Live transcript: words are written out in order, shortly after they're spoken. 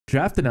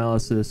draft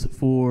analysis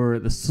for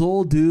the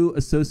Soul Dew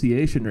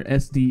Association, or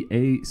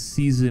SDA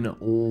Season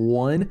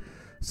 1.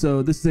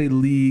 So this is a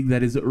league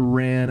that is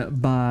ran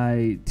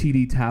by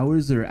TD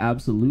Towers, or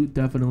Absolute.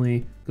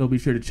 Definitely go be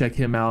sure to check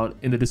him out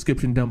in the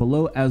description down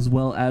below, as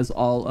well as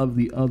all of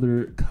the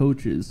other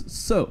coaches.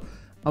 So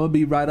I'm gonna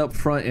be right up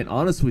front and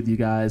honest with you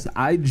guys.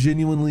 I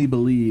genuinely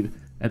believe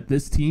that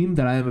this team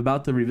that I am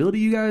about to reveal to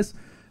you guys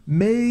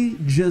may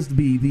just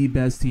be the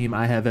best team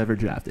I have ever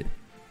drafted.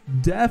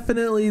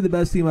 Definitely the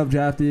best team I've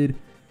drafted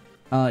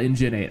in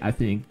Gen 8, I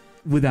think,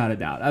 without a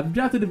doubt. I've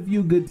drafted a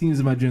few good teams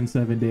in my Gen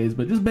 7 days,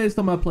 but just based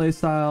on my play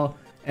style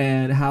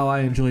and how I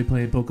enjoy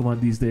playing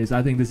Pokemon these days,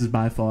 I think this is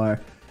by far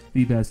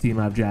the best team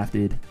I've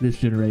drafted this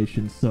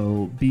generation.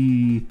 So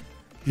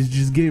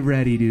just get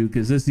ready, dude,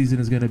 because this season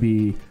is going to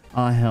be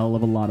a hell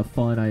of a lot of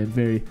fun. I am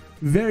very,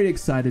 very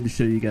excited to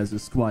show you guys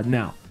this squad.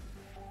 Now,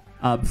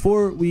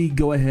 before we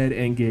go ahead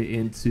and get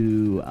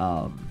into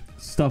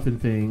stuff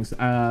and things,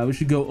 we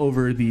should go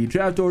over the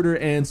draft order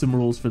and some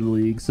rules for the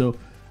league. So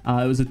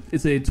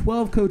it's a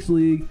 12 coach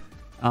league,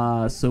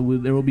 so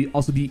there will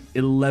also be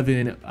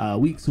 11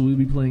 weeks, so we'll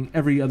be playing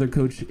every other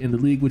coach in the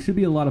league, which should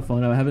be a lot of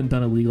fun. I haven't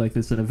done a league like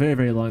this in a very,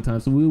 very long time,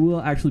 so we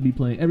will actually be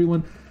playing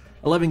everyone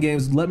 11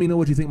 games. Let me know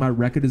what you think my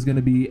record is going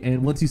to be,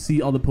 and once you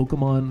see all the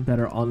Pokemon that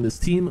are on this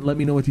team, let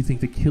me know what you think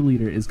the kill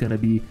leader is going to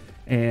be.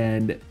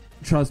 And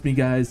trust me,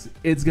 guys,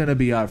 it's going to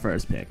be our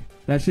first pick.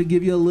 That should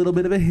give you a little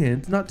bit of a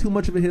hint, not too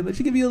much of a hint, but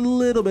should give you a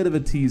little bit of a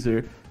teaser,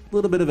 a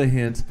little bit of a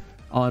hint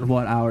on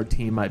what our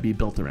team might be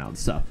built around.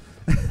 So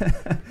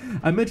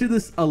I mentioned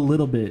this a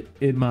little bit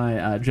in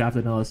my draft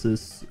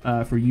analysis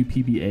for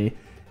UPBA,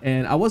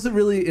 and I wasn't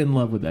really in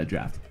love with that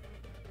draft.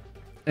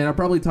 And I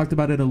probably talked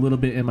about it a little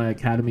bit in my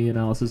academy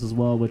analysis as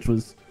well, which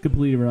was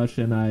completely rushed,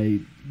 and I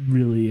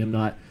really am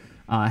not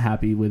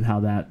happy with how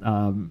that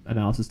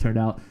analysis turned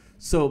out.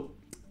 So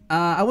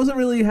I wasn't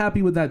really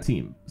happy with that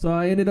team, so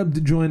I ended up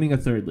joining a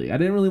third league. I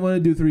didn't really want to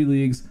do 3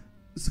 leagues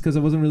because I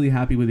wasn't really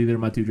happy with either of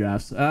my 2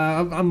 drafts.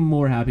 I'm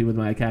more happy with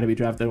my academy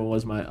draft than it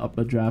was my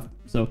upper draft.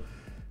 So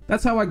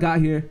that's how I got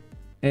here,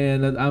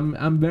 and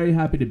I'm very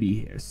happy to be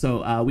here.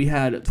 So we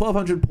had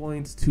 1,200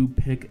 points to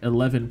pick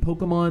 11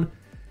 Pokemon,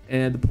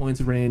 and the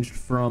points ranged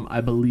from,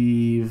 I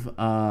believe,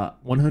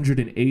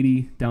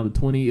 180 down to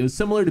 20. It was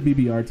similar to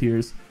BBR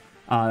tiers.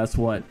 That's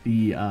what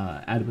the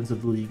admins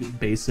of the league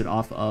based it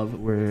off of,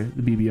 where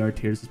the BBR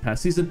tiers this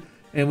past season.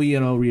 And we,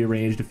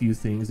 rearranged a few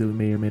things that we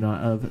may or may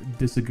not have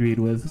disagreed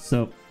with.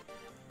 So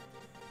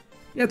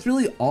yeah, it's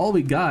really all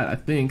we got, I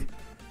think.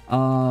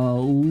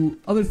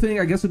 Other thing,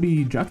 I guess, would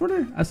be draft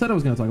order. I said I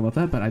was going to talk about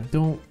that, but I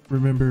don't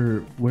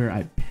remember where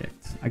I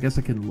picked. I guess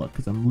I can look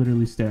because I'm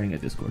literally staring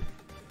at Discord.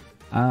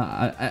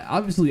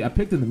 Obviously, I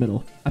picked in the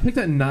middle. I picked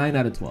at 9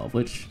 out of 12,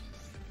 which,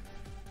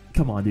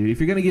 come on, dude. If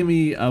you're going to give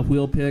me a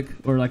wheel pick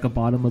or like a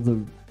bottom of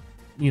the,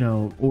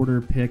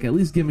 order pick, at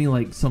least give me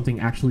like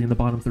something actually in the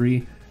bottom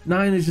 3.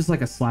 9 is just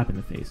like a slap in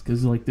the face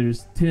because like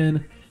there's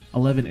 10,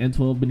 11, and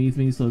 12 beneath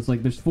me. So it's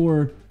like there's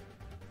 4.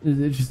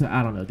 It's just,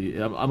 I don't know,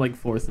 dude. I'm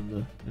like 4th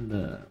in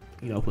the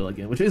wheel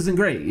again, which isn't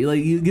great.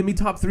 Like, you give me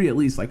top 3 at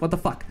least. Like, what the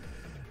fuck?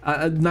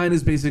 9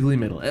 is basically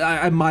middle.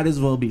 I might as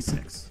well be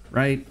 6,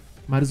 right?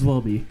 Might as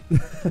well be.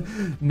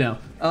 No.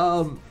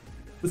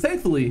 But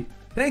thankfully,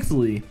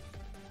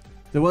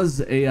 there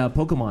was a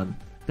Pokemon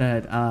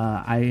that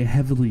I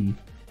heavily,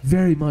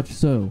 very much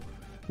so,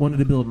 wanted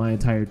to build my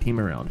entire team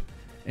around.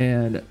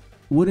 And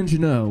wouldn't you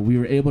know, we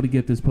were able to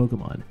get this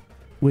Pokemon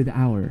with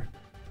our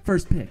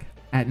first pick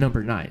at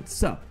number 9.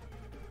 So,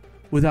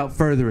 without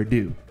further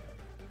ado,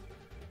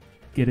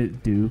 get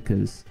it, Dew,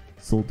 because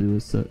Soul Dew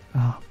is so...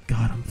 Oh,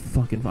 God,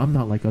 I'm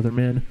not like other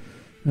men.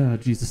 Oh,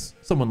 Jesus,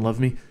 someone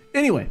love me.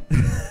 Anyway.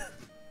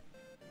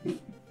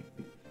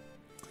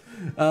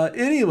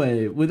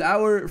 Anyway, with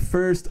our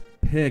first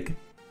pick,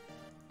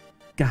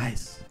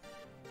 guys,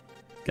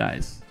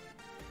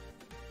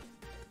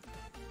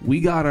 we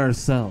got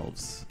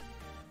ourselves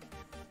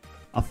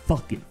a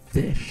fucking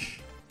fish.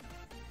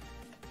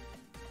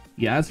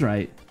 Yeah, that's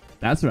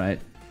right.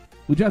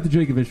 We drafted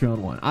Dracovish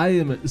round 1. I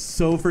am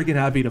so freaking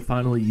happy to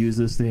finally use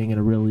this thing in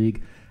a real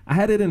league. I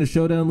had it in a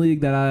showdown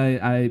league that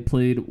I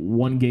played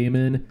 1 game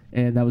in,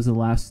 and that was the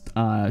last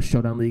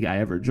showdown league I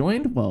ever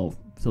joined, well,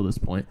 till this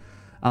point,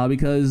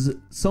 because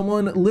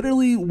someone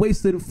literally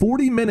wasted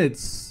 40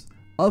 minutes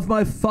of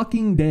my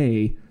fucking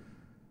day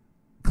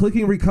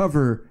clicking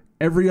recover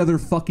every other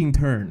fucking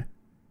turn.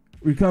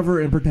 Recover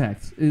and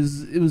protect. It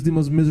was the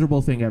most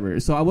miserable thing ever.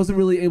 So I wasn't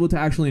really able to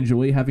actually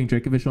enjoy having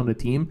Dracovish on the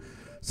team.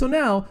 So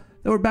now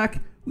that we're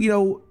back,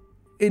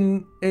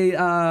 in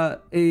a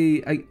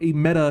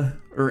meta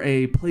or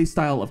a play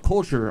style of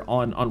culture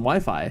on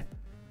Wi-Fi,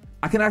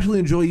 I can actually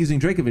enjoy using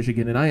Dracovish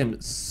again, and I am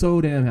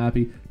so damn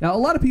happy. Now, a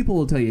lot of people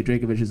will tell you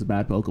Dracovish is a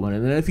bad Pokemon,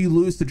 and then if you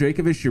lose to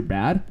Dracovish, you're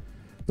bad.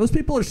 Those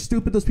people are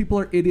stupid. Those people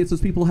are idiots. Those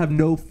people have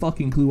no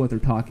fucking clue what they're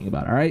talking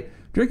about, all right?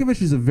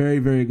 Dracovish is a very,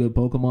 very good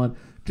Pokemon,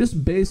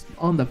 just based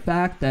on the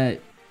fact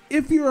that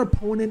if your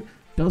opponent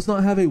does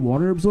not have a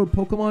water absorb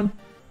Pokemon,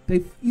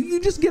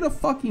 you just get a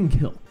fucking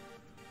kill.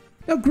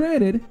 Now,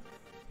 granted,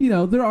 you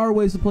know, there are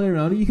ways to play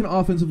around it. You can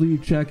offensively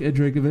check a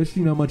Dracovish,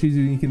 you know, much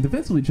easier than you can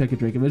defensively check a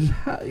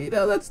Dracovish. You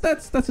know,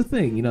 that's a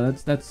thing. You know,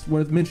 that's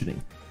worth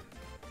mentioning.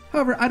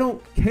 However, I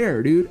don't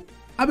care, dude.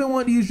 I've been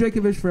wanting to use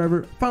Dracovish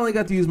forever. Finally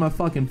got to use my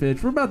fucking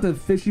fish. We're about to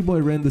Fishy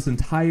Boy Ren this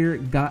entire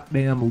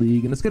goddamn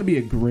league, and it's going to be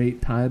a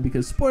great time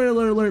because,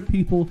 spoiler alert,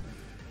 people,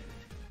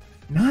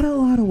 not a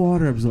lot of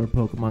water absorb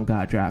Pokemon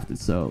got drafted,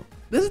 so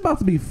this is about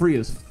to be free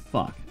as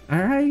fuck.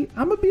 Alright?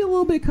 I'm going to be a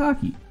little bit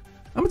cocky.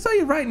 I'm going to tell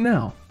you right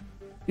now.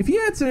 If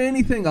you answer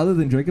anything other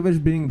than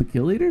Dracovish being the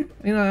kill leader,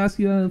 you know, I asked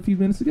you a few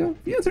minutes ago,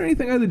 if you answer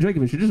anything other than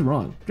Dracovish, you're just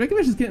wrong.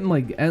 Dracovish is getting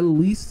like at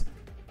least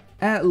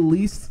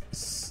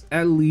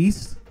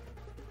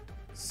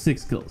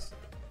 6 kills.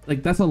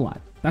 Like, that's a lot.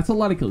 That's a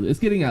lot of kills. It's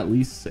getting at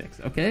least 6,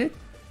 okay?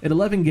 In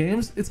 11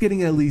 games, it's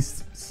getting at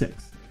least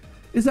 6.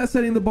 Is that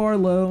setting the bar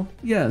low?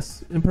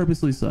 Yes, and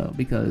purposely so.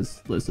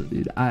 Because, listen,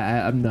 dude,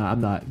 I'm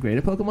not great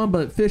at Pokemon,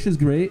 but Fish is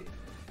great.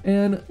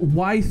 And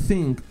why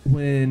think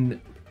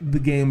when the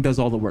game does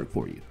all the work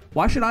for you?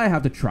 Why should I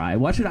have to try?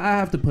 Why should I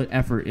have to put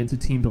effort into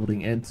team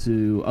building and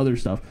to other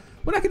stuff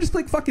when I can just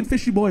click fucking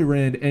Fishy Boy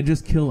Ren and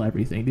just kill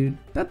everything, dude?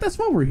 That's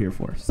what we're here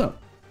for. So,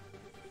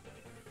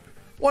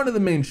 one of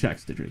the main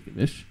checks to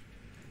Dracovish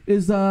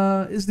is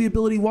the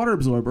ability Water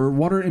Absorb or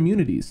Water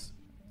Immunities.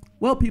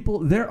 Well, people,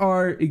 there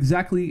are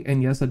exactly,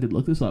 and yes, I did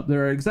look this up,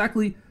 there are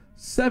exactly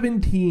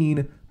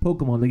 17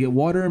 Pokemon that get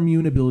Water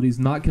Immune abilities,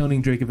 not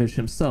counting Dracovish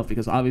himself,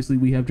 because obviously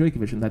we have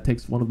Dracovish, and that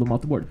takes one of them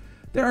off the board.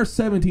 There are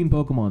 17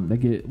 Pokemon that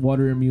get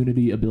Water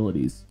Immunity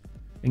abilities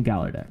in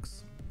Galar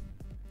Dex.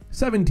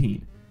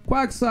 17.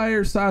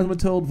 Quagsire,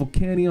 Seismitoad,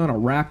 Volcanion,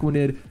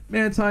 Araquanid,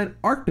 Mantine,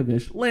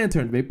 Arctovish,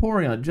 Lantern,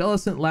 Vaporeon,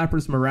 Jellicent,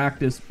 Lapras,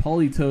 Maractus,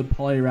 Politoed,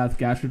 Poliwrath,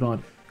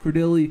 Gastrodon,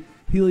 Cordeli,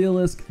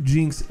 Heliolisk,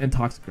 Jinx, and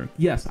Toxicroak.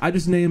 Yes, I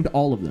just named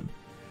all of them.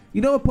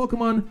 You know a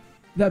Pokemon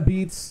that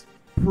beats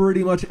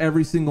pretty much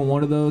every single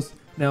one of those?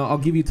 Now, I'll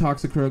give you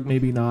Toxicroak,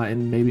 maybe not,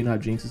 and maybe not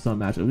Jinx in some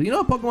matchups. But you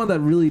know a Pokemon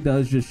that really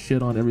does just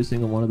shit on every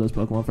single one of those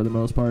Pokemon for the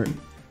most part?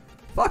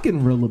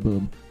 Fucking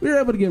Rillaboom. We were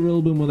able to get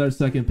Rillaboom with our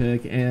second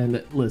pick,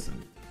 and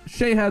listen,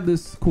 Shay had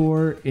this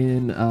core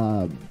in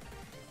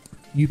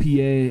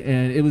UPA,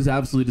 and it was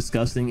absolutely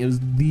disgusting. It was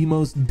the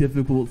most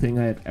difficult thing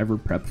I have ever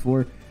prepped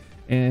for,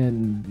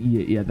 and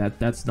yeah,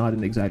 that's not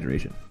an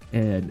exaggeration.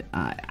 And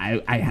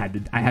I had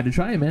to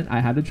try it, man.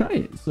 I had to try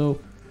it. So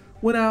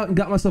went out and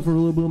got myself a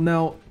Rillaboom.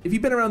 Now, if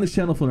you've been around this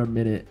channel for a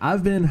minute,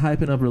 I've been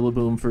hyping up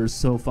Rillaboom for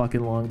so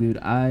fucking long, dude.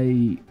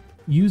 I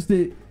used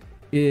it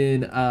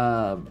in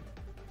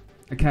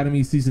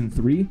Academy Season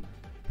 3.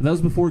 That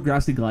was before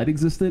Grassy Glide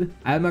existed.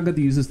 I have not got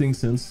to use this thing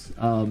since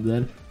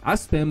then. I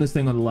spam this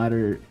thing on the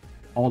ladder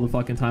all the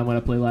fucking time when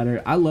I play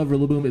ladder. I love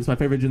Rillaboom. It's my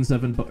favorite Gen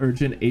 7 or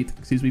Gen 8,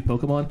 excuse me,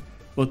 Pokemon,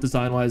 both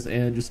design wise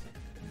and just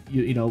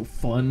you know,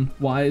 fun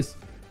wise.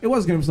 It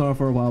was Grimmsnarl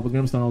for a while, but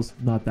Grimmsnarl's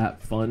not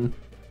that fun.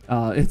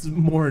 It's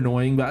more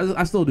annoying, but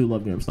I still do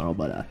love Grimmsnarl.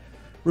 But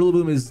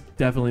Rillaboom is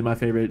definitely my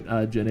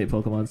favorite Gen 8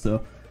 Pokemon.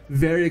 So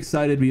very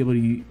excited to be able to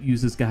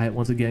use this guy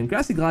once again.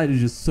 Grassy Glide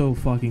is just so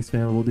fucking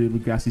spammable, dude,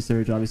 with Grassy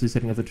Surge obviously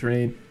setting up the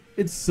terrain.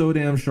 It's so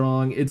damn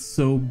strong. It's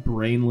so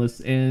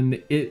brainless,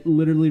 and it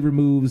literally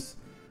removes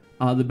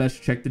the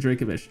best check to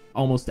Dracovish.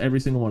 Almost every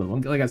single one of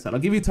them. Like I said, I'll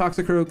give you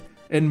Toxicroak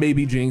and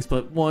maybe Jinx,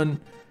 but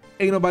one,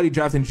 ain't nobody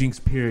drafting Jinx,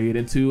 period.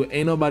 And two,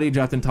 ain't nobody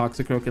drafting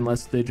Toxicroak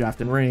unless they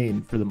draft in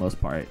Rain for the most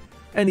part.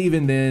 And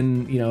even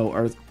then, you know,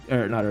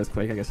 not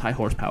Earthquake, I guess High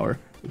Horsepower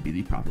would be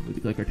the proper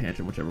move, like, or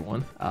Tantrum, whichever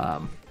one.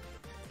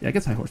 Yeah, I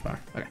guess High Horsepower.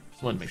 Okay,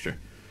 just wanted to make sure.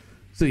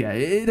 So yeah,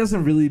 it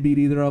doesn't really beat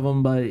either of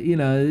them, but you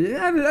know,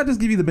 I'll just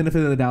give you the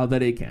benefit of the doubt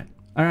that it can.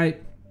 All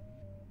right,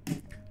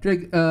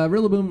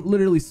 Rillaboom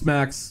literally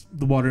smacks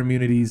the water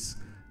immunities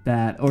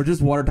that, or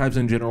just water types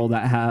in general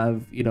that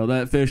have, you know,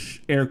 that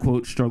Fish air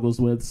quote struggles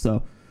with.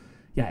 So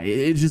yeah,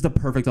 it's just a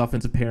perfect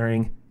offensive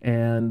pairing.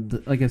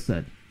 And like I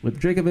said, with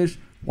Dracovish,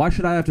 why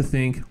should I have to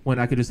think when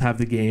I could just have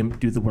the game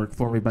do the work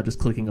for me by just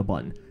clicking a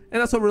button?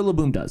 And that's what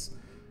Rillaboom does.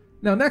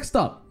 Now, next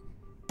up,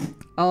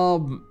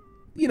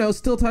 you know,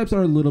 Steel types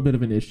are a little bit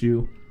of an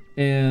issue,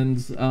 and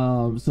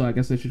so I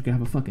guess I should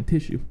have a fucking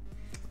tissue.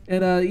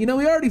 And you know,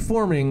 we're already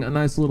forming a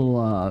nice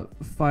little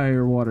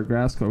fire, water,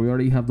 grass core. We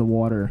already have the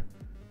water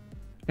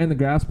and the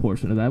grass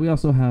portion of that. We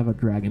also have a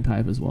dragon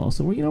type as well.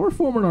 So you know, we're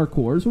forming our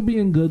cores. We're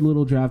being good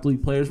little draft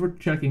league players. We're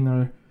checking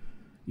our,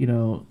 you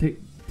know,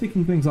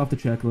 taking things off the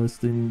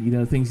checklist and, you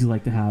know, things you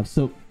like to have.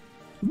 So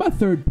my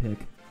third pick,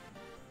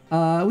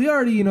 we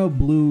already, you know,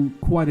 blew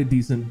quite a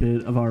decent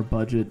bit of our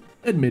budget.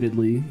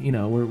 Admittedly, you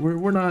know,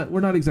 we're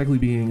not exactly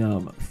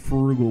being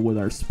frugal with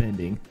our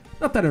spending.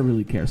 Not that I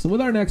really care. So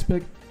with our next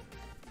pick,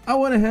 I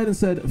went ahead and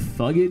said,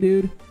 fuck it,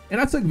 dude. And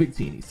I took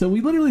Victini. So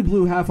we literally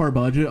blew half our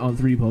budget on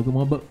 3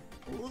 Pokemon, but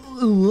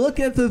look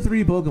at the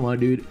 3 Pokemon,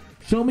 dude.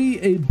 Show me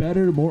a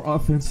better, more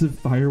offensive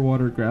Fire,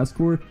 Water, Grass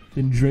core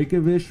than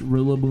Dracovish,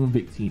 Rillaboom,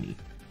 Victini.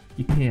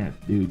 You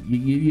can't, dude.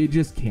 You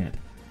just can't.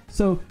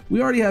 So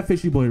we already have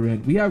Fishy Boy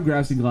Ren. We have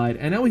Grassy Glide.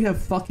 And now we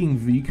have fucking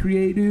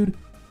V-Create, dude.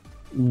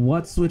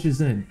 What switches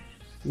in?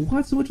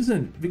 What switches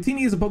in?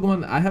 Victini is a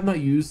Pokemon that I have not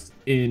used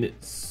in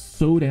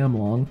so damn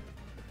long.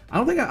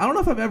 I don't know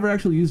if I've ever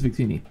actually used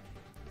Victini.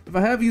 If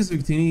I have used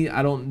Victini,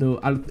 I don't know.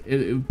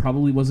 It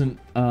probably wasn't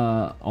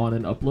on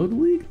an upload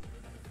league.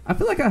 I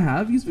feel like I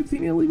have used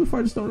Victini in a league before.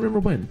 I just don't remember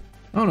when.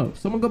 I don't know.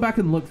 Someone go back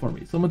and look for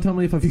me. Someone tell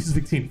me if I've used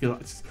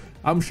Victini.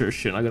 I'm sure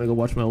shit. I'm gonna go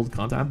watch my old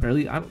content.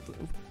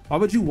 Why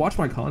would you watch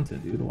my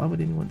content, dude? Why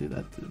would anyone do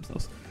that to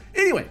themselves?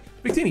 Anyway,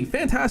 Victini,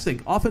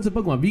 fantastic offensive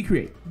Pokemon.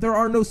 V-Create. There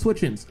are no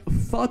switch-ins.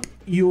 Fuck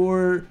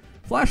your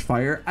Flash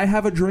Fire. I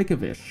have a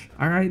Dracovish.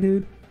 All right,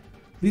 dude.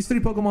 These 3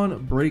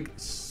 Pokemon break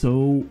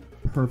so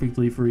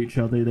perfectly for each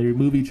other. They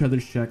remove each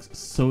other's checks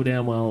so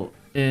damn well,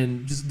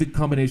 and just the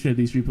combination of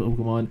these 3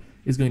 Pokemon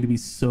is going to be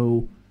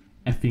so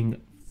effing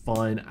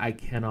fun. I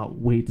cannot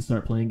wait to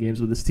start playing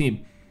games with this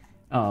team.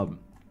 So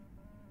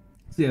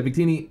yeah,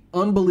 Victini,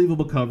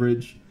 unbelievable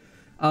coverage.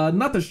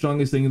 Not the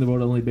strongest thing in the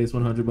world, only base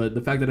 100, but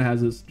the fact that it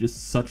has this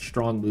just such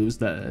strong moves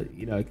that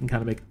it can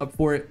kind of make up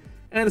for it.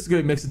 And it's a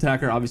great mixed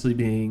attacker, obviously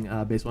being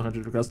base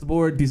 100 across the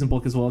board. Decent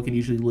bulk as well, can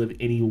usually live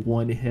any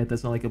one hit.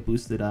 That's not like a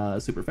boosted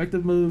super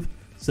effective move.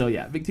 So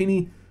yeah,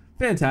 Victini,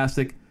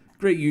 fantastic.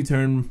 Great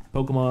U-turn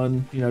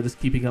Pokemon, just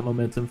keeping up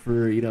momentum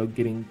for,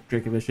 getting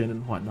Dracovish in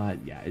and whatnot.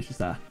 Yeah, it's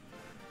just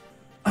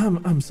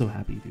I'm so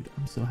happy, dude.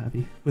 I'm so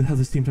happy with how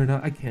this team turned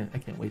out. I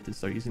can't wait to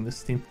start using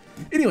this team.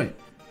 Anyway,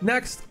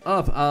 next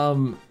up,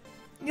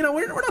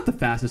 we're not the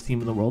fastest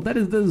team in the world.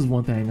 This is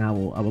one thing I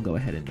will go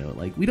ahead and note.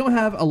 Like, we don't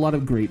have a lot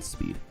of great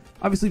speed.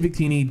 Obviously,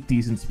 Victini,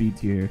 decent speed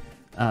tier,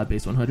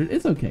 base 100.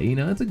 It's okay,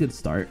 it's a good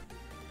start.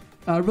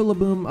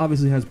 Rillaboom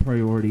obviously has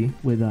priority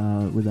with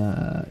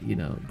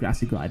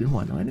Grassy Glide and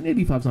whatnot, and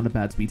 85's not a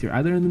bad speed tier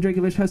either. And then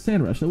Dracovish has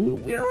Sand Rush, so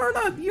we're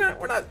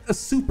not a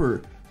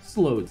super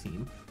slow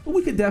team, but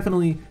we could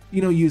definitely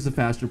use a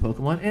faster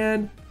Pokemon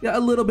and a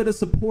little bit of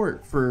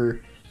support for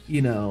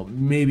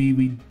maybe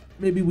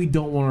we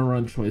don't want to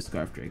run Choice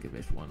Scarf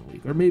Dracovish 1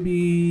 week, or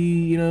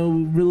maybe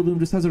Rillaboom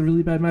just has a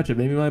really bad matchup.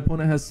 Maybe my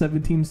opponent has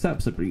 17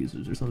 Sap Super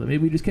users or something.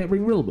 Maybe we just can't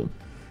bring Rillaboom,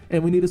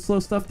 and we need to slow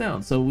stuff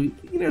down. So we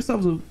need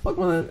ourselves a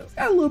Pokemon that's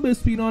got a little bit of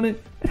speed on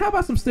it. And how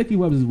about some Sticky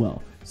Webs as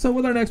well? So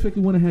with our next pick,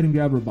 we went ahead and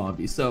grabbed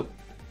Ribombee. So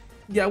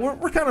yeah,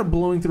 we're kind of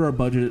blowing through our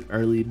budget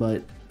early,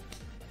 but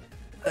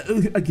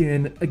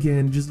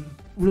again, just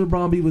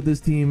Ribombee with this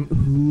team,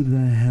 who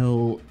the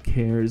hell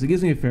cares? It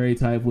gives me a Fairy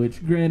type,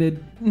 which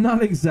granted,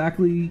 not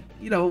exactly,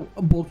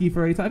 a bulky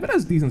Fairy type. It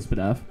has decent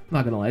Spadef,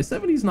 not gonna lie.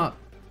 70's not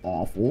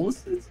awful.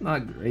 It's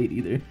not great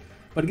either.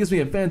 But it gives me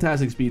a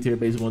fantastic speed tier,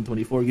 base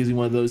 124. It gives me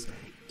one of those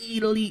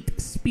elite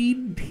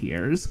speed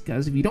tiers,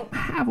 because if you don't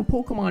have a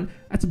Pokemon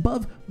that's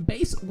above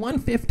base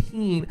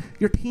 115,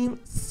 your team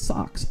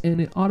sucks and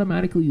it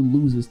automatically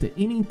loses to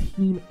any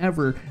team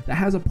ever that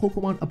has a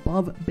Pokemon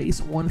above base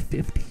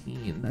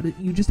 115.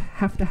 You just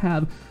have to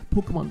have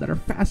Pokemon that are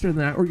faster than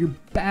that, or you're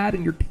bad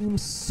and your team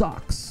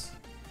sucks.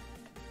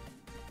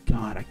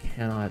 God, I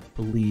cannot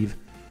believe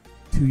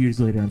 2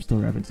 years later I'm still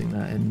referencing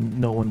that and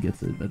no one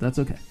gets it, but that's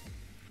okay.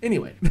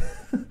 Anyway,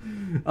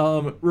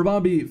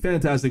 Ribombee,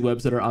 fantastic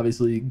web setter,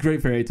 obviously.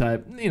 Great Fairy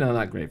type.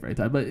 Not great Fairy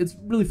type, but it's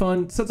really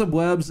fun. Sets up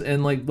webs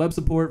and web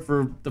support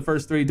for the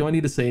first 3. Do I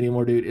need to say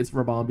anymore, dude? It's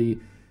Ribombee.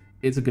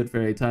 It's a good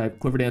Fairy type.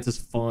 Quiver Dance is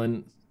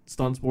fun.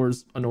 Stun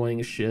Spore's annoying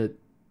as shit.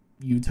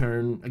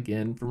 U-turn,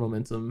 again, for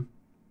momentum.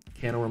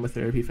 Can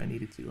Aromatherapy if I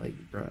needed to.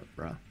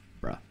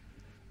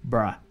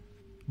 Bruh.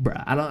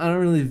 I don't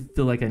really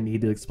feel like I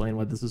need to explain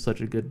why this is such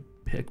a good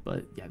pick,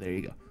 but yeah, there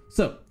you go.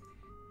 So,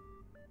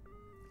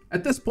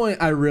 at this point,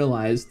 I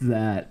realized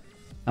that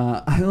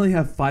I only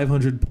have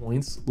 500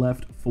 points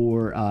left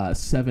for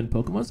 7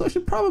 Pokemon, so I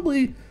should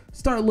probably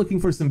start looking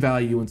for some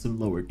value in some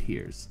lower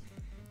tiers.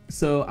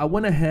 So I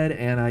went ahead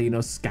and I,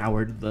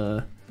 scoured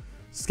the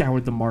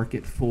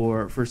market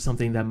for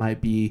something that might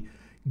be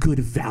good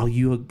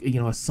value,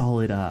 a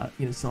solid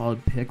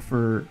solid pick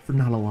for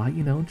not a lot,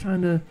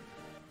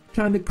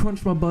 trying to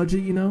crunch my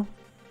budget,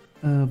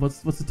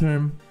 what's the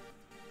term?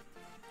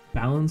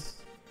 Balance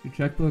your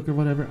checkbook or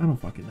whatever. I don't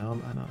fucking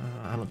know.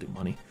 I don't do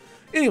money.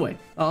 Anyway,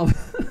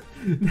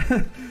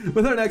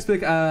 with our next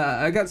pick,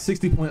 I got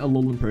 60-point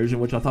Alolan Persian,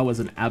 which I thought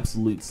was an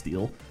absolute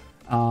steal.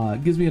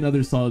 Gives me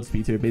another solid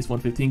speed tier, base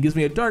 115. Gives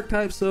me a dark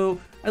type, so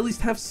I at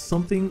least have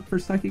something for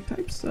psychic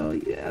types. So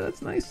yeah,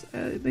 that's nice.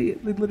 They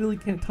literally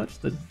can't touch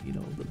the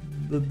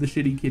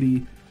shitty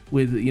kitty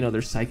with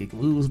their psychic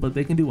moves, but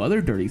they can do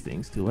other dirty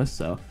things to us.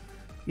 So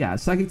yeah,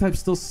 psychic types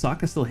still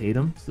suck. I still hate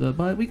them. So,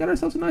 but we got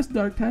ourselves a nice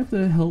dark type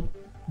to help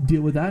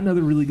deal with that.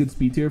 Another really good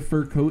speed tier.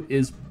 Fur Coat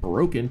is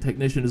broken.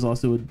 Technician is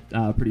also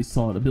a pretty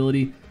solid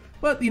ability.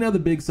 But the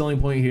big selling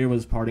point here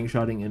was parting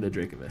shotting into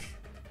Dracovish.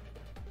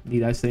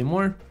 Need I say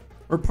more?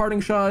 Or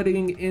parting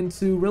shotting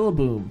into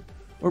Rillaboom,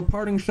 or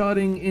parting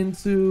shotting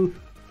into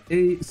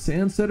a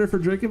Sand Setter for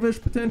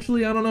Dracovish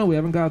potentially. I don't know. We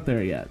haven't got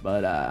there yet.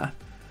 But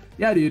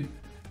yeah, dude.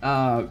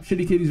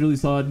 Shitty Kitty's really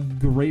solid.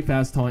 Great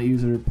fast taunt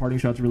user. Parting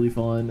shot's really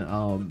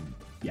fun.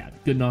 Yeah,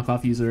 good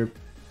knockoff user.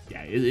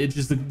 Yeah, it's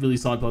just a really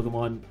solid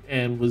Pokemon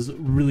and was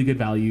really good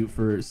value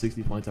for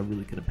 60 points. I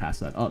really couldn't pass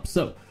that up.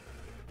 So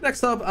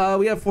Next up,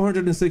 we have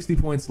 460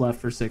 points left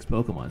for 6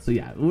 Pokemon. So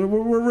yeah, we're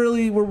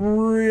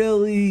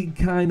really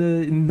kind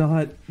of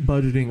not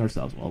budgeting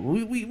ourselves well.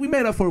 We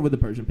made up for it with the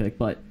Persian pick,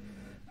 but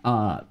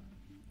I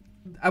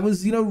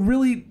was, you know,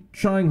 really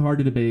trying hard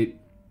to debate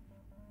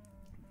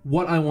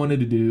what I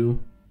wanted to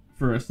do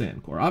for a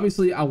Sand Core.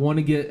 Obviously, I want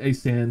to get a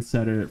Sand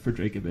Setter for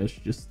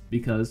Dracovish just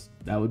because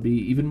that would be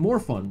even more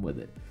fun with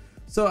it.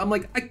 So I'm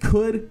like, I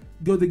could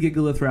go the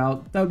Gigalith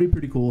route. That would be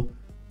pretty cool.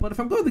 But if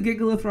I'm going the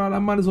Gigalith route, I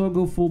might as well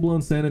go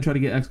full-blown Sand and try to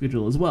get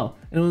Excadrill as well.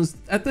 And it was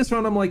at this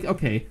round, I'm like,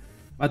 okay,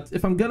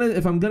 if I'm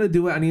gonna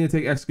do it, I need to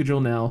take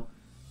Excadrill now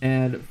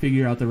and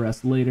figure out the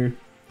rest later.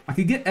 I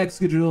could get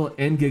Excadrill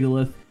and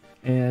Gigalith,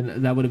 and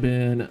that would have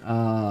been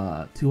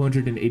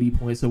 280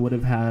 points. So I would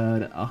have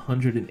had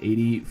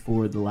 180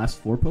 for the last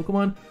 4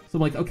 Pokemon. So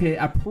I'm like, okay,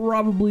 I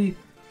probably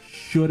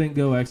shouldn't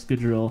go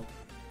Excadrill.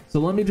 So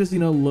let me just, you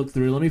know, look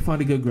through. Let me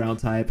find a good ground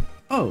type.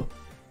 Oh.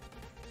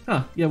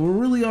 Huh, yeah,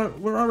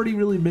 we're already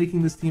really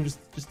making this team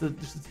just a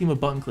team of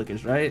button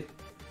clickers, right?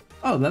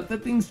 Oh, that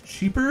thing's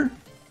cheaper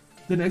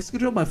than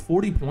Excadrill by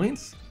 40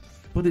 points,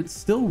 but it's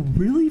still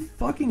really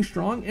fucking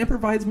strong and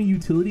provides me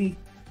utility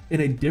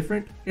in a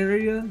different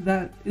area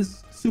that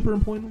is super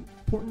important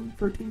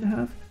for a team to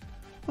have.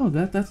 Oh,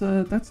 that's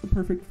the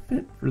perfect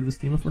fit for this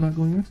team if we're not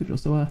going Excadrill.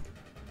 So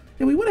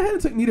yeah, we went ahead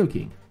and took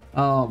Nidoking.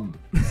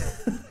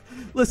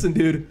 Listen,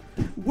 dude,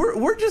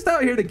 we're just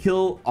out here to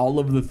kill all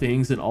of the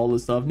things and all the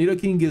stuff.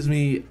 Nidoking gives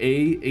me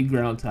a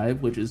ground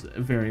type, which is a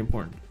very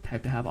important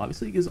type to have.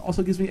 Obviously, it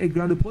also gives me a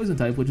grounded poison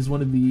type, which is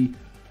one of the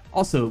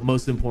also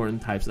most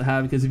important types to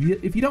have, because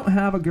if you don't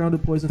have a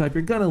grounded poison type,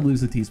 you're gonna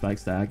lose the T-Spike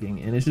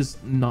stacking, and it's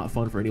just not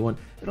fun for anyone.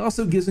 It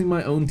also gives me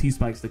my own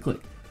T-Spikes to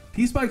click.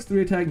 T-Spike's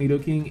 3-attack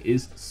Nidoking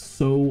is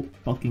so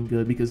fucking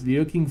good because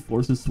Nidoking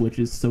forces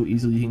switches so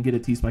easily. You can get a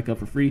T-Spike up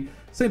for free.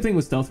 Same thing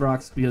with Stealth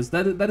Rocks, because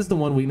that is the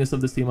one weakness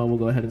of this team I will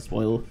go ahead and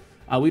spoil.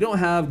 We don't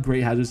have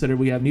great Hazard Setter.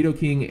 We have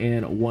Nidoking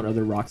and one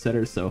other Rock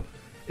Setter, so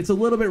it's a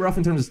little bit rough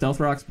in terms of Stealth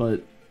Rocks,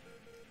 but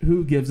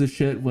who gives a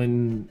shit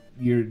when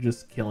you're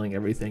just killing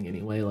everything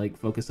anyway? Like,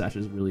 Focus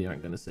Sashes really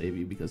aren't going to save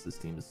you because this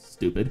team is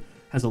stupid,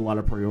 has a lot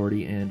of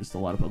priority, and just a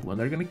lot of Pokemon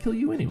that are going to kill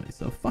you anyway,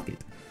 so fuck it.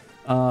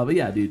 But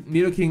yeah, dude,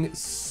 Nidoking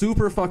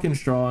super fucking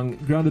strong,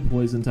 grounded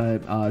poison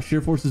type,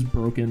 sheer force is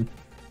broken,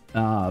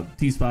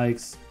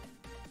 T-Spikes,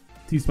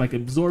 T-Spike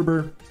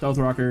absorber, stealth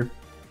rocker,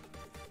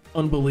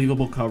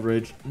 unbelievable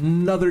coverage,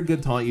 another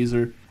good taunt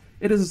user.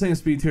 It is the same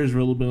speed tier as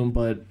Rillaboom,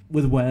 but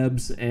with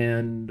webs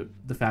and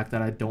the fact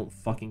that I don't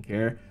fucking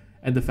care,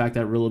 and the fact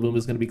that Rillaboom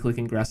is going to be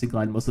clicking Grassy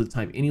Glide most of the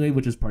time anyway,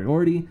 which is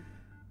priority,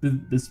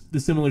 the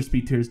similar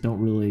speed tiers don't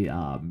really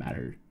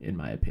matter in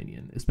my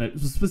opinion,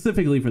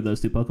 specifically for those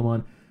 2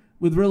 Pokemon.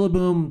 With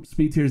Rillaboom,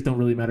 speed tiers don't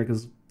really matter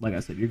because, like I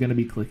said, you're going to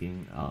be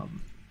clicking,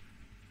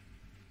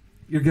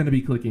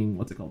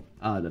 what's it called?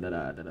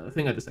 The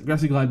thing I just said,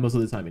 Grassy Glide most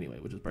of the time anyway,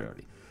 which is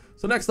priority.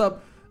 So next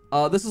up,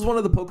 this is one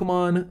of the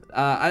Pokemon,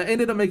 I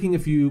ended up making a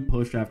few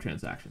post-draft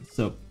transactions.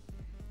 So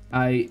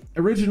I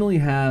originally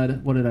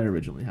had, what did I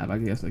originally have? I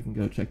guess I can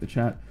go check the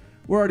chat.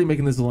 We're already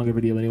making this a longer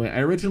video anyway. I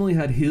originally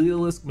had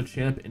Heliolisk,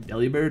 Machamp, and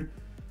Delibird.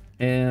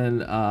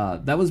 And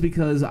that was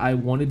because I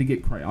wanted to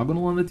get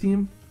Cryogonal on the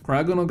team.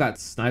 Cryogonal got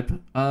sniped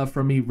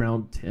from me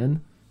round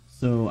 10.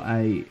 So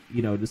I,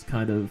 just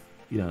kind of,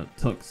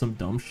 took some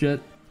dumb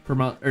shit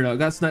from out, or no, it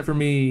got sniped for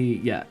me.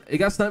 Yeah, it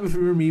got sniped for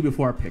me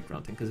before I picked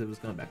round 10 because it was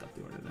going back up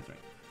the order. That's right.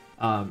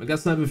 It got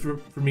sniped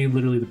for me,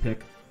 literally the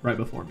pick right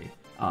before me.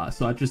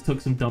 So I just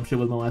took some dumb shit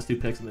with my last 2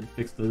 picks and then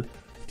fixed the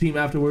team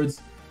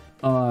afterwards.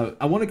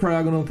 I wanted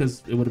Cryogonal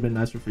because it would have been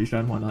nice for free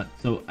shine. Why not?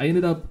 So I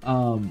ended up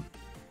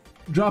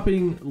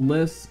dropping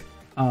Lisk,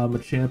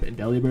 Machamp, and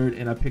Delibird,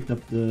 and I picked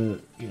up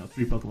the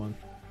 3 Pokemon,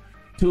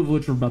 2 of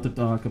which we're about to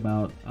talk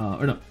about.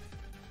 Or no,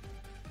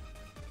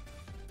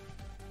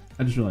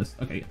 I just realized.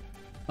 Okay,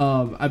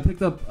 I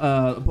picked up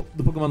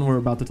the Pokemon we're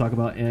about to talk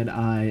about, and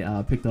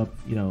I picked up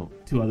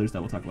 2 others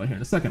that we'll talk about here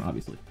in a second,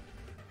 obviously.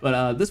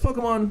 But this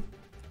Pokemon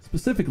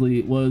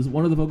specifically was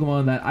one of the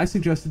Pokemon that I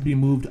suggested be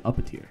moved up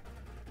a tier.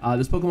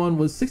 This Pokemon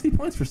was 60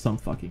 points for some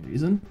fucking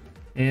reason,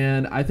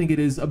 and I think it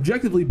is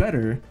objectively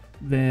better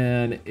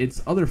than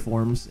its other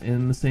forms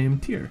in the same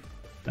tier.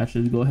 That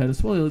should go ahead and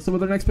spoil it. So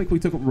with our next pick, we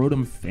took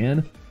Rotom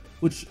Fan,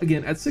 which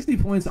again at 60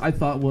 points I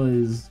thought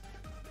was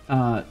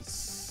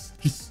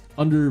just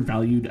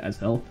undervalued as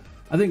hell.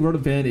 I think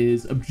Rotom Fan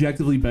is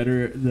objectively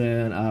better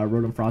than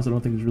Rotom Frost. I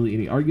don't think there's really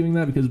any arguing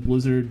that because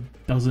Blizzard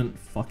doesn't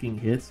fucking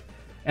hit,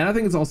 and I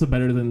think it's also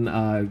better than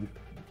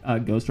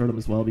Ghost Rotom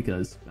as well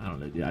because I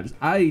don't know, dude,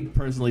 I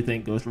personally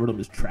think Ghost Rotom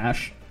is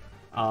trash,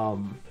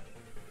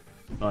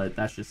 but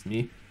that's just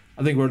me.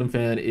 I think Rotom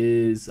Fan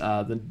is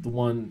the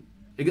one.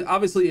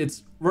 Obviously,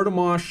 it's Rotom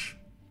Wash,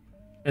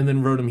 and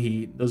then Rotom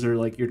Heat. Those are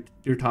like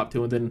your top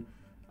 2, and then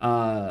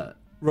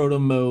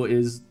Rotom Mo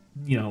is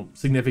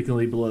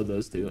significantly below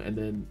those 2, and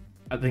then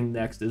I think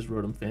next is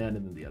Rotom Fan,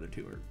 and then the other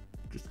 2 are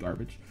just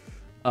garbage.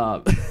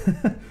 But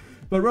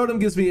Rotom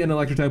gives me an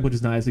Electric type, which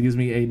is nice. It gives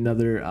me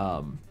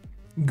another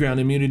ground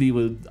immunity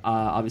with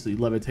obviously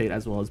Levitate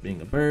as well as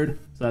being a bird,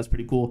 so that's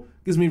pretty cool.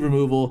 Gives me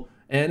removal,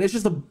 And it's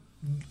just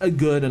a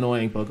good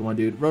annoying Pokemon,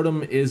 dude.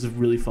 Rotom is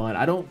really fun.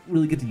 I don't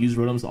really get to use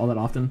Rotoms all that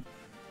often,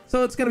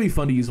 so it's gonna be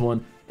fun to use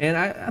one. And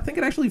I think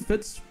it actually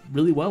fits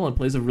really well and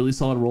plays a really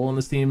solid role on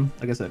this team.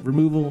 Like I said,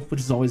 removal,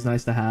 which is always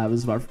nice to have.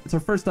 It's our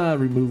first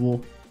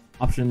removal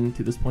option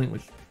to this point,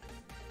 which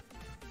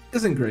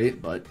isn't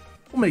great, but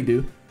we'll make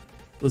do.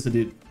 Listen,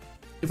 dude,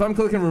 if I'm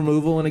clicking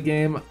removal in a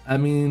game, that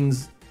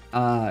means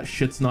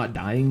shit's not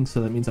dying,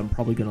 so that means I'm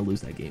probably gonna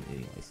lose that game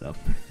anyway, so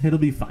it'll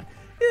be fine.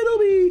 It'll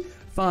be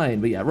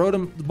fine. But yeah,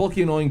 Rotom, the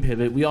bulky annoying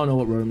pivot. We all know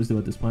what Rotoms do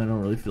at this point. I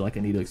don't really feel like I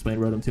need to explain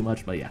Rotom too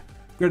much, but yeah,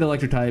 great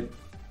electric type,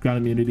 ground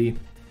immunity,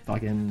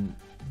 fucking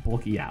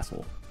bulky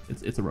asshole.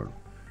 It's a Rotom.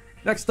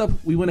 Next up,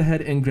 we went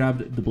ahead and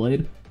grabbed the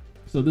Blade.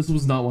 So this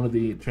was not one of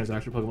the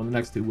transaction Pokemon. The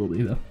next two will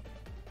be, though.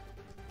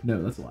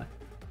 No, that's a lie.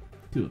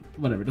 Two,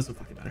 whatever, doesn't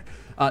fucking matter.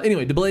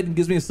 Anyway, the Blade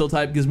gives me a Steel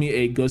type, gives me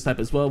a Ghost type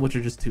as well, which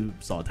are just two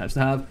solid types to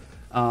have.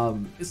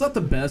 It's not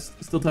the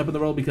best Steel type in the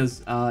world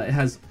because it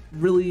has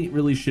really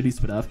shitty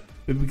Spadef,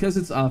 but because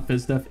its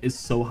Fizz Def is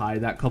so high,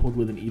 that coupled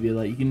with an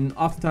Eviolite, you can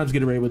oftentimes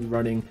get away with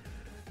running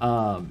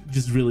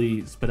just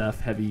really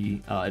Spadef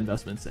heavy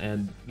investments,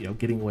 and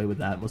getting away with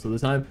that most of the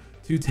time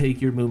to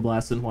take your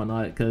Moonblast and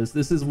whatnot, because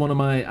this is one of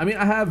my,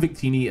 I have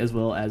Victini as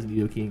well as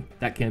Nidoking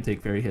that can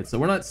take fairy hits, so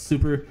we're not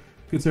super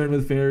concerned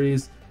with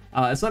fairies.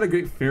 It's not a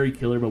great fairy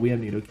killer, but we have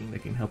Nidoking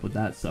that can help with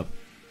that. So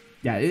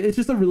yeah, it's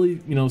just a really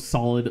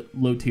solid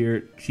low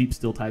tier cheap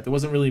Steel type. There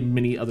wasn't really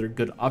many other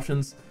good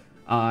options.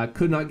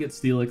 Could not get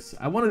Steelix.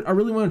 I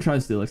really want to try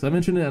Steelix. I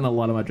mentioned it in a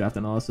lot of my draft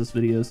analysis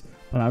videos,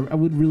 but I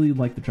would really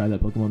like to try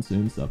that Pokemon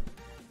soon. So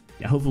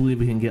yeah, hopefully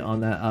we can get on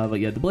that. But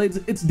yeah, the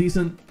Blades, it's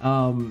decent.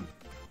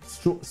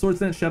 Sword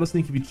Stance, Shadow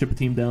Sneak, if you chip a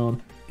team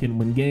down, can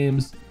win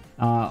games.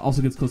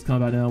 Also gets close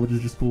combat now, which is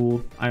just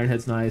cool. Iron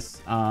Head's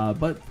nice.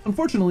 But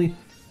unfortunately,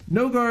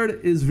 No Guard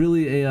is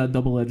really a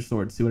double-edged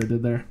sword. See what I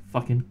did there?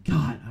 Fucking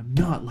God, I'm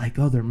not like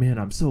other men.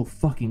 I'm so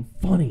fucking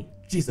funny.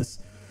 Jesus.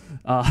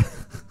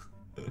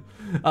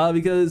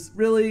 Because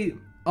really,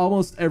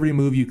 almost every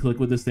move you click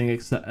with this thing,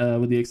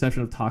 with the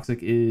exception of Toxic,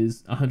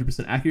 is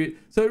 100% accurate.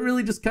 So it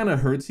really just kind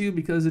of hurts you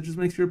because it just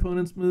makes your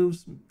opponent's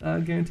moves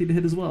guaranteed to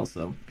hit as well.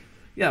 So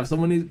yeah, if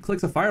someone who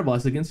clicks a Fire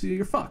Blast against you,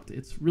 you're fucked.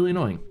 It's really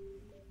annoying.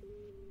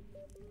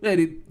 Yeah,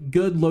 dude,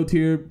 good low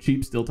tier,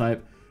 cheap Steel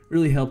type.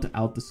 Really helped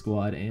out the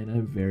squad, and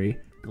I'm very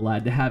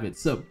glad to have it.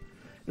 So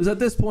it was at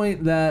this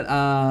point that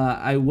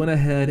I went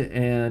ahead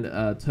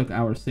and took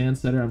our Sand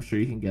Setter. I'm sure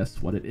you can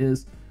guess what it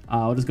is.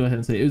 I'll just go ahead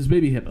and say it was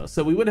Baby Hippo.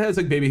 So we went ahead and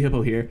took Baby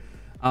Hippo here.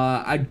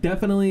 I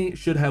definitely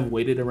should have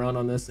waited around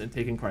on this and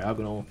taken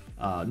Cryogonal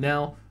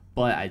now,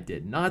 but I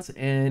did not,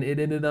 and it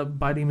ended up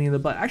biting me in the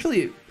butt.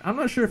 Actually, I'm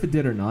not sure if it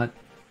did or not,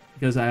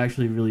 because I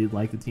actually really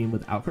like the team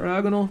without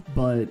Cryogonal,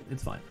 but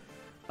it's fine.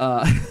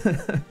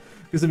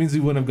 Because it means we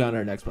wouldn't have gotten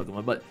our next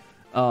Pokemon. But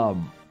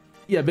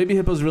yeah, Baby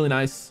Hippo is really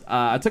nice.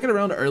 I took it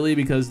around early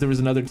because there was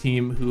another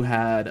team who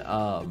has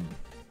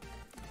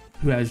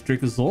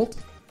Dracozolt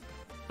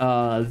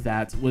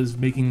that was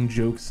making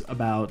jokes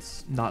about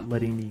not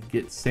letting me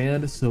get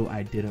sand, so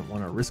I didn't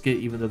want to risk it,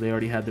 even though they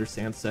already had their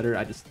Sand Setter.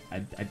 I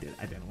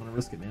didn't want to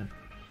risk it, man.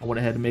 I went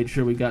ahead and made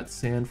sure we got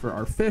sand for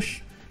our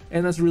fish,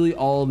 and that's really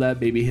all that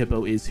Baby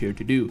Hippo is here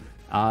to do.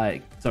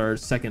 It's our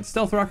second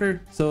Stealth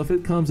Rocker, so if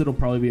it comes, it'll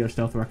probably be our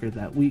Stealth Rocker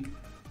that week,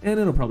 and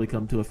it'll probably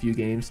come to a few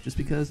games just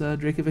because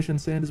Dracovision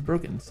Sand is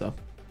broken. So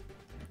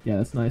yeah,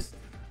 that's nice.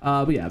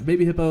 But yeah,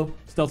 Baby Hippo,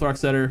 Stealth Rock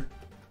Setter.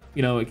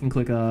 It can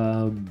click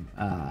high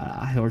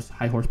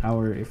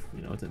horsepower if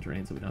it's in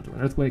terrain, so we don't have to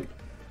run Earthquake.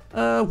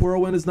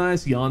 Whirlwind is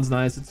nice. Yawn's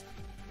nice. It's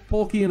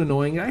bulky and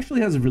annoying. It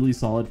actually has a really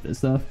solid Fizz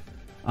stuff.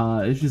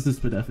 It's just the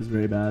Spadef is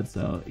very bad,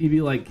 so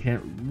Eviolite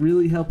can't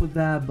really help with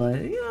that, but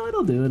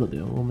it'll do.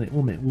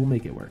 We'll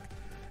make it work.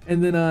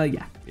 And then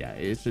yeah,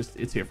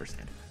 it's here for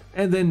sand.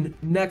 And then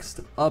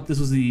next up, this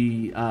was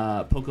the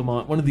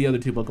Pokemon, one of the other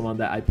two Pokemon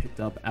that I picked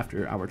up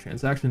after our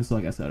transaction. So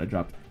like I said, I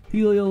dropped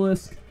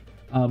Heliolisk,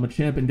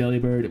 Machamp, and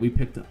Delibird. We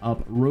picked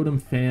up Rotom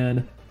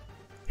Fan.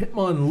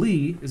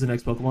 Hitmonlee is the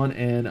next Pokemon,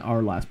 and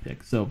our last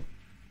pick. So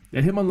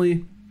yeah,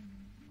 Hitmonlee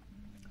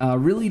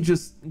really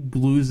just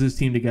glues this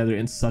team together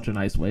in such a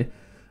nice way.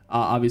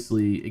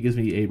 Obviously, it gives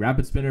me a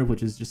Rapid Spinner,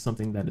 which is just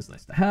something that is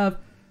nice to have.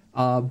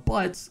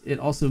 But it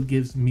also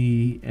gives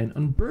me an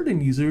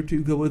Unburden user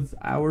to go with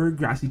our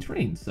grassy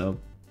terrain. So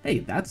hey,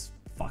 that's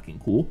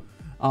fucking cool.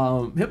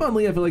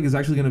 Hitmonlee, I feel like, is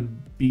actually gonna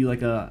be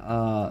like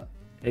a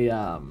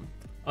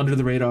under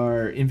the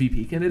radar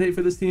MVP candidate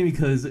for this team,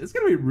 because it's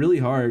gonna be really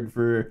hard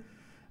for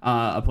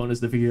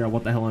opponents to figure out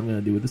what the hell I'm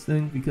gonna do with this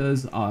thing,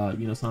 because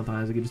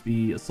sometimes it could just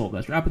be Assault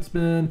Vest Rapid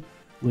Spin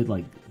with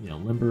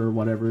Limber or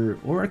whatever,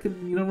 or I could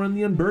run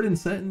the Unburden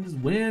set and just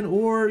win,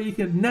 or you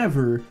could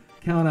never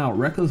count out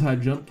Rekko's High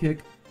Jump Kick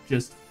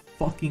just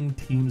fucking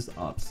teams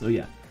up. So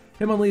yeah,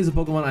 Hitmonlee is a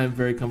Pokemon I am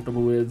very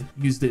comfortable with.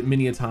 Used it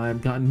many a time,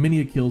 gotten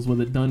many a kills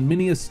with it, done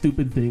many a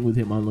stupid thing with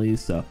Hitmonlee,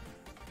 so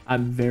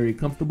I'm very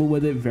comfortable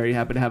with it. Very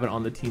happy to have it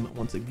on the team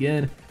once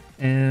again.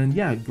 And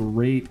yeah,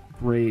 great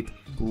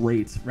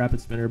rapid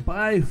spinner,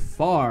 by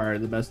far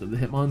the best of the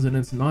Hitmons, and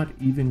it's not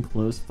even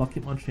close. Fuck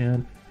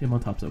Hitmonchan.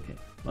 Hitmontop's okay,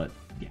 but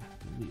yeah,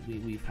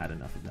 we've had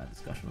enough of that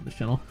discussion on this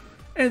channel.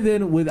 And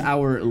then with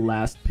our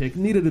last pick,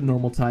 needed a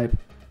normal type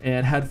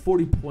and had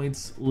 40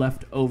 points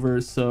left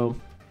over, so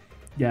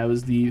yeah, it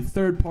was the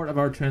third part of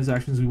our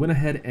transactions. We went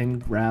ahead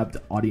and grabbed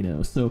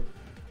Audino. So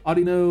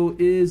Audino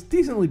is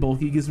decently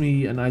bulky, gives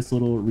me a nice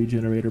little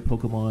regenerator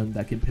Pokemon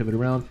that can pivot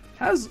around,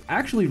 has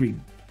actually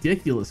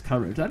ridiculous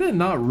coverage. I did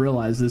not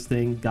realize this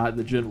thing got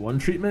the Gen 1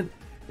 treatment.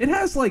 It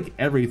has like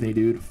everything,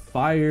 dude.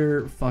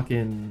 Fire,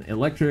 fucking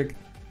electric,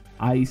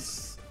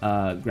 ice,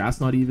 grass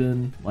not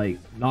even, like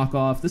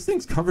knockoff. This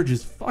thing's coverage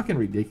is fucking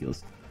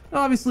ridiculous. Now,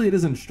 obviously it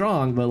isn't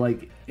strong, but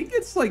like it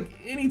gets like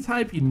any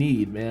type you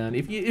need, man.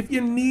 If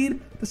you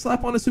need to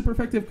slap on a super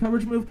effective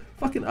coverage move,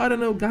 fucking I don't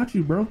know, got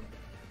you, bro.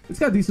 It's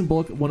got decent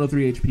bulk,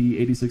 103 HP,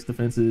 86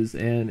 defenses,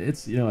 and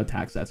its, you know,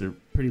 attack stats are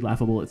pretty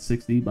laughable at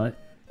 60, but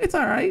it's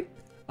all right.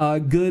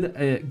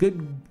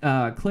 Good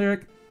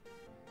cleric.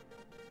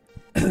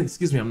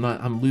 Excuse me,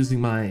 I'm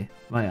losing my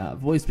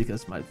voice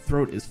because my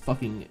throat is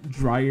fucking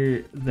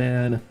drier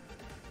than.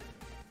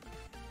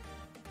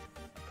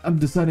 I'm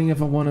deciding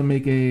if I want to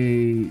make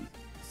a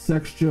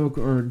sex joke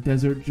or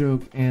desert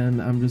joke,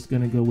 and I'm just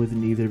gonna go with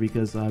neither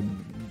because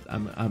I'm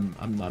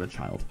not a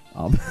child.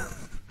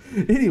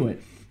 Anyway,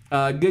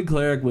 good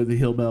cleric with the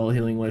Heal Bell,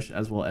 Healing Wish,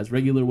 as well as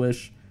Regular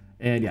Wish,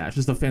 and yeah, it's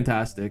just a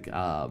fantastic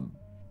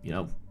you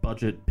know,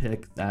 budget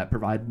pick that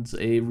provides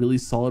a really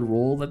solid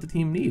role that the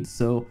team needs.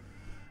 So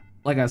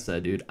like I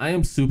said, dude, I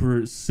am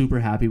super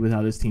happy with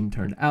how this team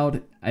turned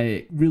out.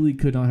 I really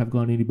could not have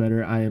gone any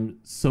better. I am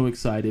so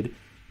excited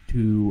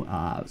to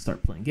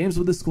start playing games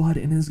with this squad,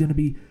 and it's going to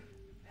be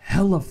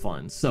hella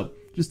fun. So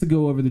just to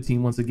go over the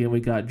team once again,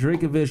 we got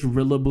Dracovish,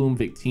 Rillaboom,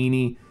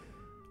 Victini,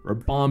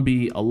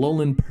 Rabombi,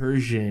 Alolan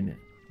Persian,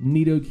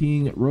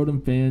 Nidoking,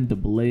 Rotom-Fan,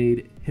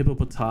 Doublade,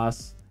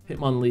 Hippopotas,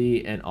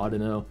 Hitmonlee, and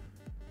Audino.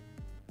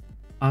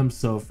 I'm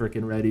so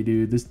freaking ready,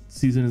 dude. This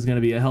season is going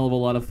to be a hell of a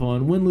lot of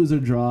fun. Win, lose, or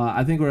draw.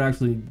 I think we're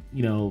actually,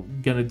 you know,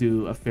 going to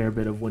do a fair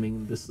bit of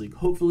winning this league,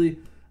 hopefully.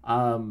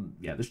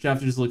 Yeah, this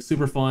draft just looks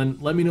super fun.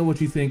 Let me know what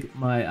you think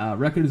my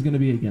record is going to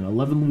be. Again,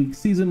 11-week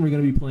season. We're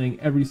going to be playing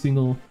every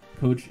single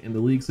coach in the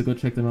league, so go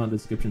check them out in the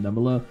description down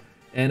below.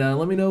 And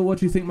let me know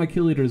what you think my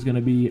kill leader is going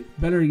to be.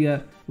 Better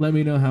yet, let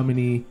me know how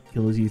many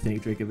kills you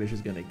think Dracovish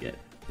is going to get.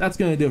 That's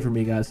going to do it for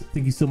me, guys.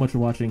 Thank you so much for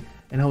watching,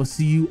 and I will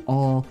see you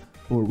all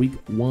for week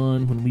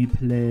 1 when we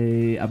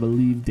play, I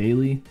believe,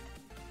 daily.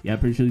 Yeah, I'm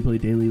pretty sure we play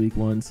daily week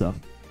 1, so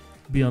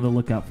be on the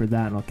lookout for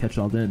that, and I'll catch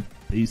y'all then.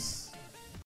 Peace.